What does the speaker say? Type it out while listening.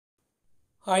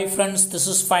Hi friends, this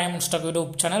is 5 Minutes Tech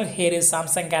YouTube channel. Here is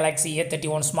Samsung Galaxy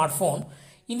A31 smartphone.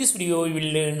 In this video, you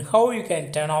will learn how you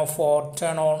can turn off or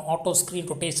turn on auto screen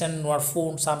rotation on your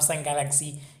phone Samsung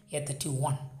Galaxy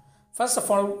A31. First of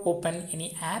all, open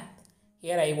any app.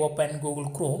 Here I open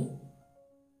Google Chrome.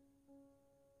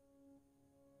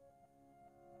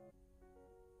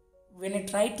 When I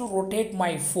try to rotate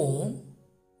my phone,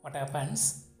 what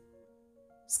happens?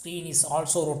 Screen is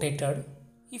also rotated.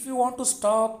 If you want to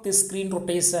stop the screen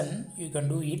rotation, you can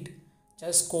do it.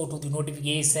 Just go to the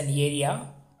notification area,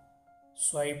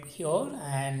 swipe here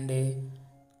and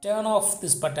turn off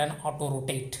this button auto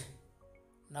rotate.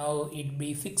 Now it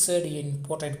be fixed in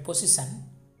portrait position,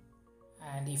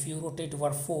 and if you rotate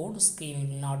your phone, screen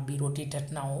will not be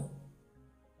rotated now.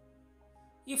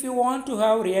 If you want to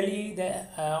have really the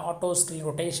auto screen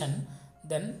rotation,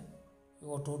 then you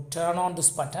have to turn on this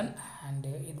button and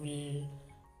it will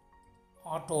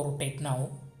auto rotate now.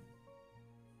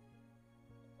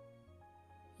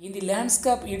 In the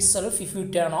landscape itself, if you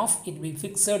turn off, it will be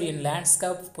fixed in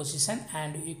landscape position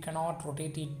and you cannot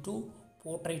rotate it to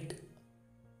portrait.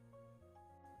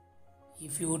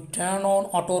 If you turn on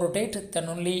auto rotate, then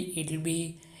only it will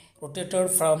be rotated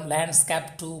from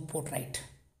landscape to portrait.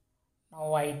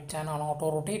 Now I turn on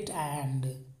auto rotate and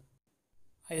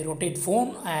I rotate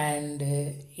phone and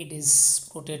it is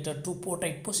rotated to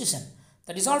portrait position.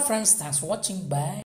 That is all friends. Thanks for watching. Bye.